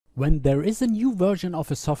When there is a new version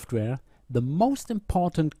of a software, the most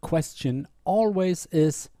important question always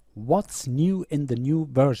is what's new in the new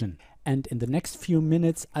version. And in the next few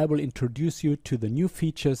minutes I will introduce you to the new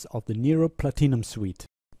features of the Nero Platinum Suite.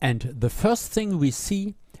 And the first thing we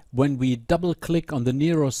see when we double click on the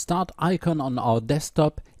Nero Start icon on our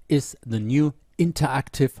desktop is the new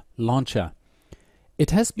interactive launcher.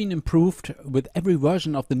 It has been improved with every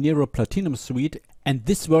version of the Nero Platinum Suite, and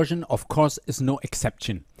this version of course is no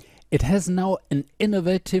exception. It has now an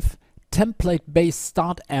innovative template-based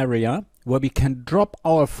start area where we can drop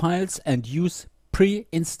our files and use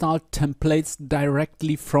pre-installed templates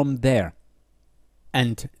directly from there.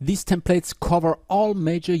 And these templates cover all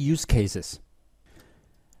major use cases.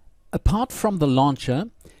 Apart from the launcher,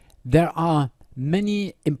 there are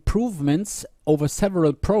many improvements over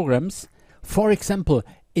several programs. For example,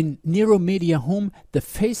 in Nero Media Home, the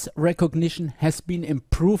face recognition has been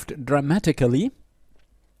improved dramatically,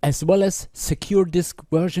 as well as Secure Disk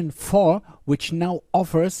version 4, which now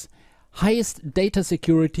offers highest data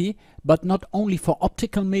security, but not only for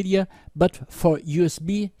optical media, but for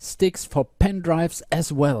USB sticks for pen drives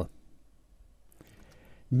as well.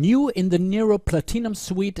 New in the Nero Platinum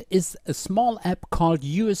Suite is a small app called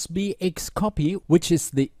USBxCopy, which is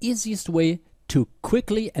the easiest way to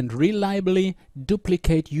quickly and reliably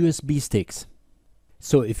duplicate USB sticks.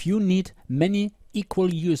 So if you need many equal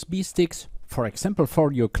USB sticks, for example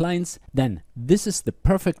for your clients, then this is the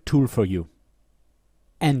perfect tool for you.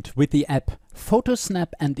 And with the app Photosnap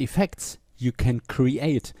and Effects, you can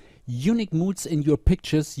create unique moods in your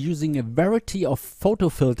pictures using a variety of photo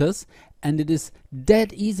filters, and it is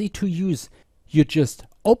dead easy to use. You just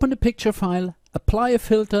open a picture file, apply a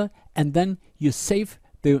filter, and then you save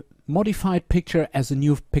the modified picture as a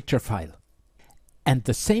new picture file. And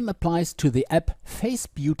the same applies to the app Face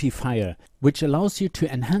Beautifier, which allows you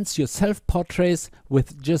to enhance your self-portraits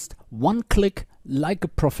with just one click like a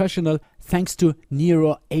professional thanks to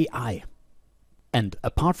Nero AI. And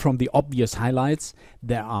apart from the obvious highlights,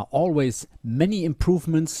 there are always many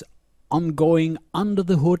improvements ongoing under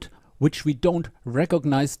the hood which we don't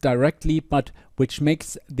recognize directly, but which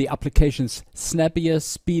makes the applications snappier,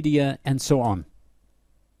 speedier, and so on.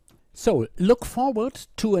 So look forward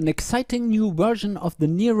to an exciting new version of the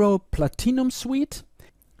Nero Platinum Suite.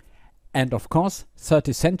 And of course,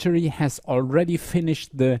 30th Century has already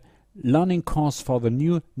finished the learning course for the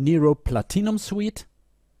new Nero Platinum Suite.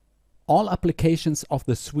 All applications of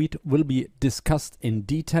the suite will be discussed in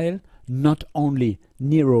detail, not only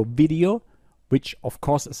Nero Video, which of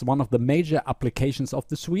course is one of the major applications of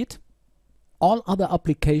the suite. All other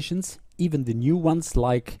applications, even the new ones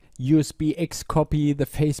like USBxCopy, the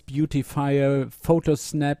Face Beautifier,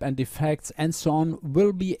 Photosnap and Effects and so on,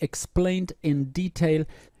 will be explained in detail,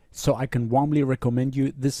 so I can warmly recommend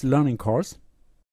you this learning course.